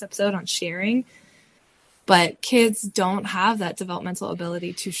podcast episode on sharing. But kids don't have that developmental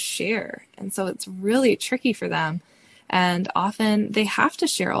ability to share. And so it's really tricky for them. And often they have to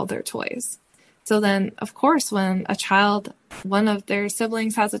share all their toys. So then, of course, when one of their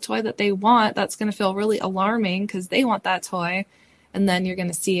siblings has a toy that they want, that's going to feel really alarming because they want that toy. And then you're going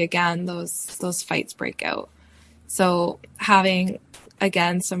to see, again, those fights break out. So having,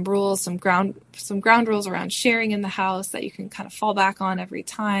 again, some rules, some ground rules around sharing in the house that you can kind of fall back on every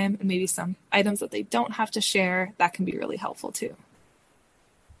time, and maybe some items that they don't have to share, that can be really helpful too.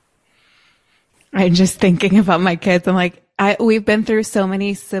 I'm just thinking about my kids. I'm like, we've been through so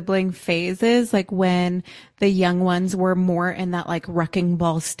many sibling phases, like when the young ones were more in that like wrecking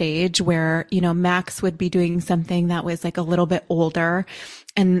ball stage where, Max would be doing something that was like a little bit older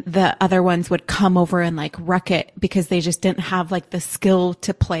and the other ones would come over and like wreck it because they just didn't have like the skill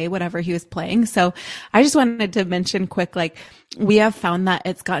to play whatever he was playing. So I just wanted to mention quick, like we have found that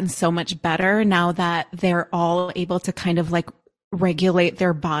it's gotten so much better now that they're all able to kind of like regulate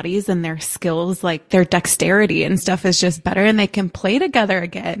their bodies and their skills, like their dexterity and stuff is just better and they can play together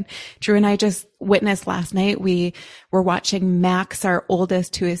again. Drew and I just witnessed last night, we were watching Max, our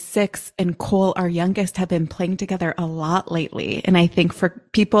oldest, who is 6, and Cole, our youngest, have been playing together a lot lately. And I think for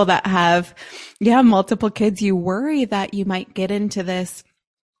people that have, multiple kids, you worry that you might get into this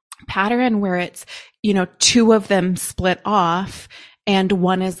pattern where it's, 2 of them split off and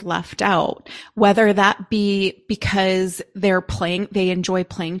one is left out, whether that be because they enjoy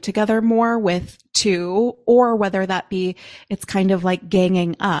playing together more with two, or whether that be it's kind of like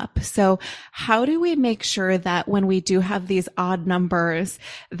ganging up. So how do we make sure that when we do have these odd numbers,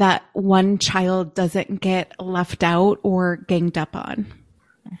 that one child doesn't get left out or ganged up on?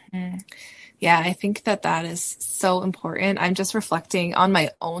 Mm-hmm. Yeah, I think that is so important. I'm just reflecting on my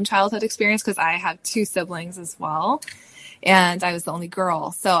own childhood experience because I have two siblings as well, and I was the only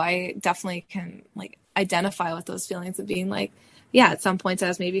girl. So I definitely can like identify with those feelings of being like, yeah, at some points I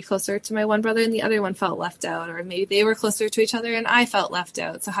was maybe closer to my one brother and the other one felt left out, or maybe they were closer to each other and I felt left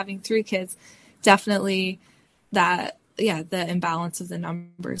out. So having three kids, definitely the imbalance of the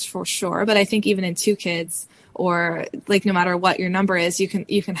numbers for sure. But I think even in two kids, or like no matter what your number is, you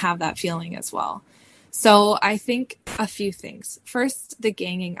can have that feeling as well. So I think a few things. First, the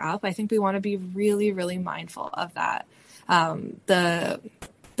ganging up. I think we want to be really, really mindful of that.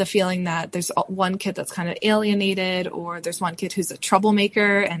 The feeling that there's one kid that's kind of alienated, or there's one kid who's a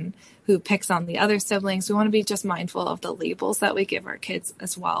troublemaker and who picks on the other siblings. We want to be just mindful of the labels that we give our kids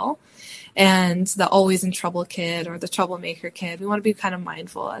as well. And the always in trouble kid or the troublemaker kid, we want to be kind of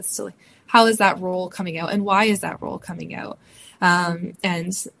mindful as to like, how is that role coming out and why is that role coming out?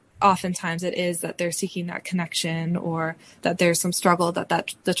 And oftentimes it is that they're seeking that connection, or that there's some struggle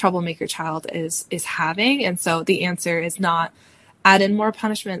that the troublemaker child is having. And so the answer is not add in more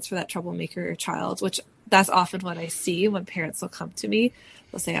punishments for that troublemaker child, which that's often what I see when parents will come to me.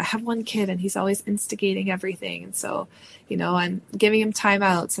 They'll say, I have one kid and he's always instigating everything. And so, I'm giving him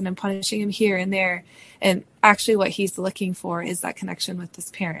timeouts and I'm punishing him here and there. And actually what he's looking for is that connection with his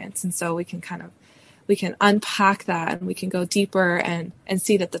parents. And so we can unpack that, and we can go deeper and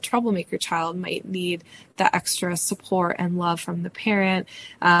see that the troublemaker child might need that extra support and love from the parent,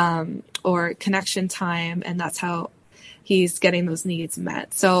 or connection time. And that's how he's getting those needs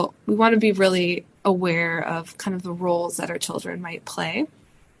met. So we want to be really aware of kind of the roles that our children might play.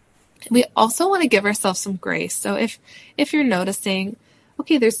 We also want to give ourselves some grace. So if you're noticing,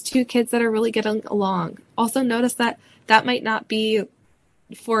 okay, there's two kids that are really getting along, also notice that might not be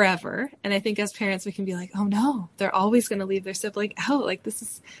forever. And I think as parents, we can be like, oh no, they're always going to leave their sibling out. Like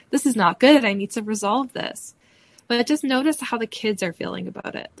this is not good. I need to resolve this. But just notice how the kids are feeling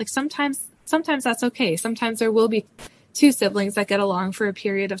about it. Like sometimes that's okay. Sometimes there will be two siblings that get along for a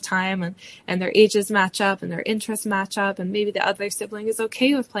period of time, and their ages match up and their interests match up, and maybe the other sibling is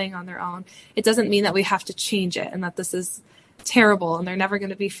okay with playing on their own. It doesn't mean that we have to change it and that this is terrible and they're never going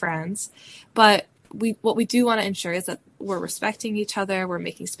to be friends. But what we do want to ensure is that we're respecting each other, we're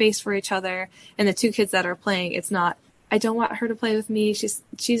making space for each other, and the two kids that are playing, it's not, I don't want her to play with me, she's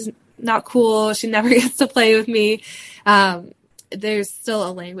not cool, she never gets to play with me. There's still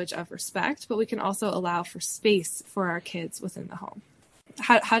a language of respect, but we can also allow for space for our kids within the home.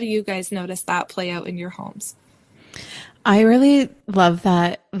 How do you guys notice that play out in your homes? I really love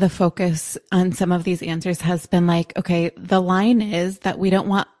that the focus on some of these answers has been like, okay, the line is that we don't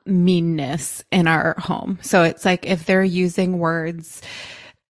want meanness in our home. So it's like if they're using words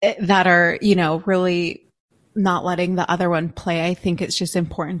that are, really not letting the other one play, I think it's just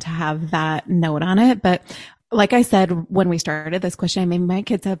important to have that note on it. But like I said, when we started this question, I mean, my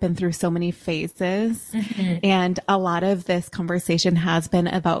kids have been through so many phases, and a lot of this conversation has been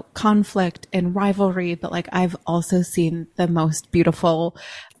about conflict and rivalry, but like I've also seen the most beautiful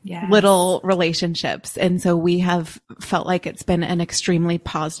little relationships. And so we have felt like it's been an extremely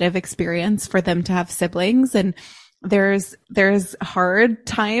positive experience for them to have siblings, and there's hard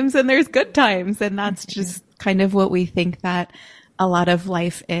times and there's good times. And that's just kind of what we think that a lot of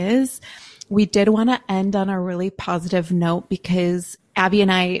life is. We did want to end on a really positive note because Abby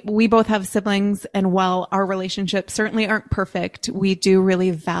and we both have siblings, and while our relationships certainly aren't perfect, we do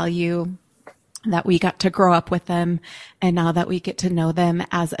really value that we got to grow up with them, and now that we get to know them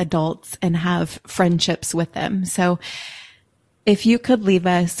as adults and have friendships with them. So if you could leave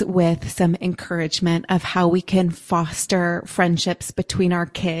us with some encouragement of how we can foster friendships between our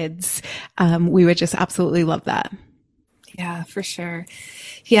kids, we would just absolutely love that. Yeah, for sure.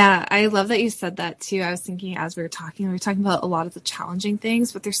 Yeah, I love that you said that too. I was thinking as we were talking about a lot of the challenging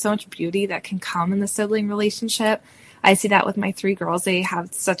things, but there's so much beauty that can come in the sibling relationship. I see that with my three girls. They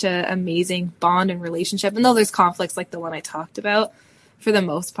have such an amazing bond and relationship. And though there's conflicts like the one I talked about, for the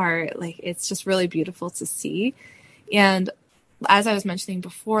most part, like it's just really beautiful to see. And as I was mentioning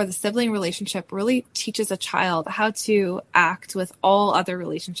before, the sibling relationship really teaches a child how to act with all other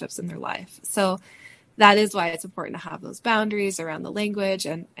relationships in their life. So that is why it's important to have those boundaries around the language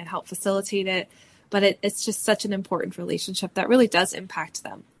and help facilitate it. But it's just such an important relationship that really does impact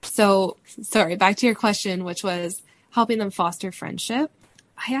them. So, sorry, back to your question, which was, helping them foster friendship,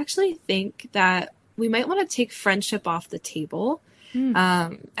 I actually think that we might want to take friendship off the table.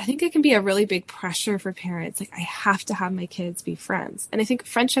 I think it can be a really big pressure for parents. Like, I have to have my kids be friends. And I think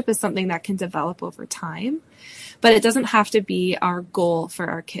friendship is something that can develop over time, but it doesn't have to be our goal for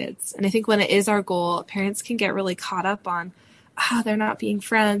our kids. And I think when it is our goal, parents can get really caught up on, they're not being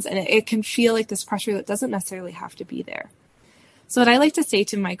friends. And it can feel like this pressure that doesn't necessarily have to be there. So what I like to say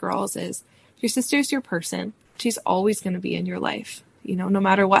to my girls is, your sister's your person. She's always going to be in your life. You know, no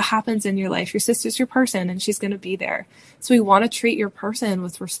matter what happens in your life, your sister's your person and she's going to be there. So we want to treat your person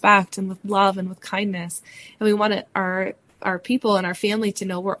with respect and with love and with kindness. And we want our people and our family to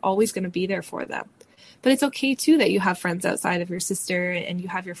know we're always going to be there for them. But it's okay too that you have friends outside of your sister and you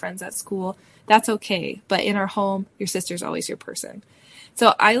have your friends at school. That's okay. But in our home, your sister's always your person.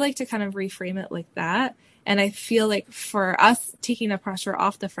 So I like to kind of reframe it like that. And I feel like for us, taking the pressure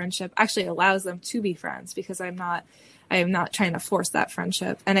off the friendship actually allows them to be friends, because I am not trying to force that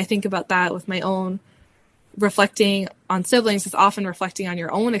friendship. And I think about that with my own reflecting on siblings is often reflecting on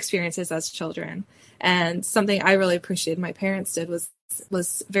your own experiences as children. And something I really appreciated my parents did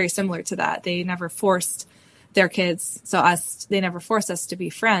was very similar to that. They never forced their kids. They never forced us to be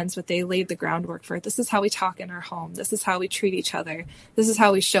friends, but they laid the groundwork for it. This is how we talk in our home. This is how we treat each other. This is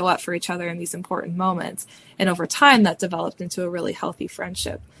how we show up for each other in these important moments. And over time, that developed into a really healthy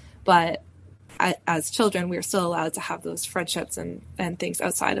friendship. But as children, we are still allowed to have those friendships and things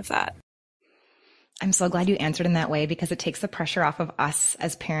outside of that. I'm so glad you answered in that way, because it takes the pressure off of us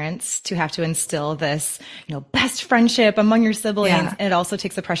as parents to have to instill this, best friendship among your siblings. Yeah. And it also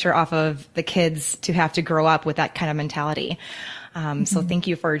takes the pressure off of the kids to have to grow up with that kind of mentality. So thank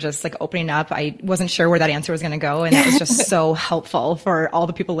you for just opening up. I wasn't sure where that answer was going to go. And that was just so helpful for all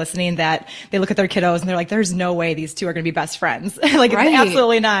the people listening, that they look at their kiddos and they're like, there's no way these two are going to be best friends. Right.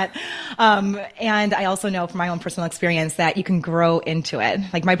 Absolutely not. And I also know from my own personal experience that you can grow into it.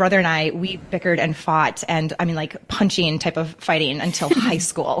 Like my brother and I, we bickered and fought, and punching type of fighting until high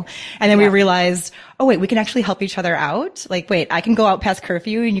school. And then we realized, oh wait, we can actually help each other out. Wait, I can go out past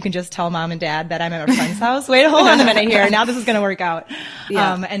curfew and you can just tell mom and dad that I'm at a friend's house. Wait, hold on a minute here. Now this is going to work out.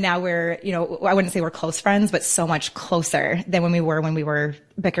 Yeah. And now we're, I wouldn't say we're close friends, but so much closer than when we were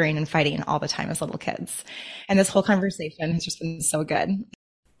bickering and fighting all the time as little kids. And this whole conversation has just been so good.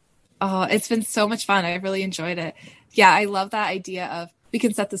 Oh, it's been so much fun. I really enjoyed it. Yeah, I love that idea of we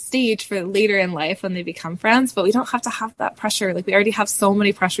can set the stage for later in life when they become friends, but we don't have to have that pressure. We already have so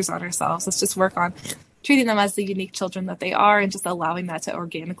many pressures on ourselves. Let's just work on treating them as the unique children that they are and just allowing that to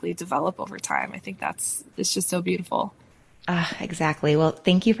organically develop over time. I think it's just so beautiful. Exactly. Well,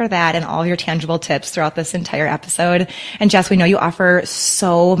 thank you for that and all your tangible tips throughout this entire episode. And Jess, we know you offer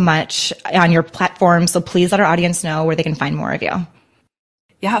so much on your platform, so please let our audience know where they can find more of you.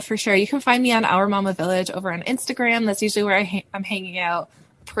 Yeah, for sure. You can find me on Our Mama Village over on Instagram. That's usually where I'm hanging out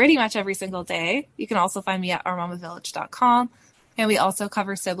pretty much every single day. You can also find me at ourmamavillage.com. And we also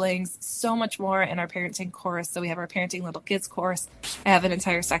cover siblings so much more in our parenting course. So we have our Parenting Little Kids course. I have an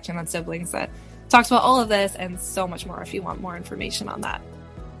entire section on siblings that talks about all of this and so much more if you want more information on that.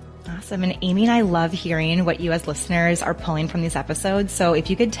 Awesome. And Amy and I love hearing what you as listeners are pulling from these episodes. So if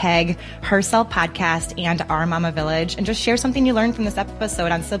you could tag Herself Podcast and Our Mama Village and just share something you learned from this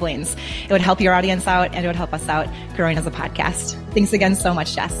episode on siblings, it would help your audience out and it would help us out growing as a podcast. Thanks again so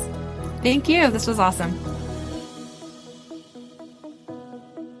much, Jess. Thank you. This was awesome.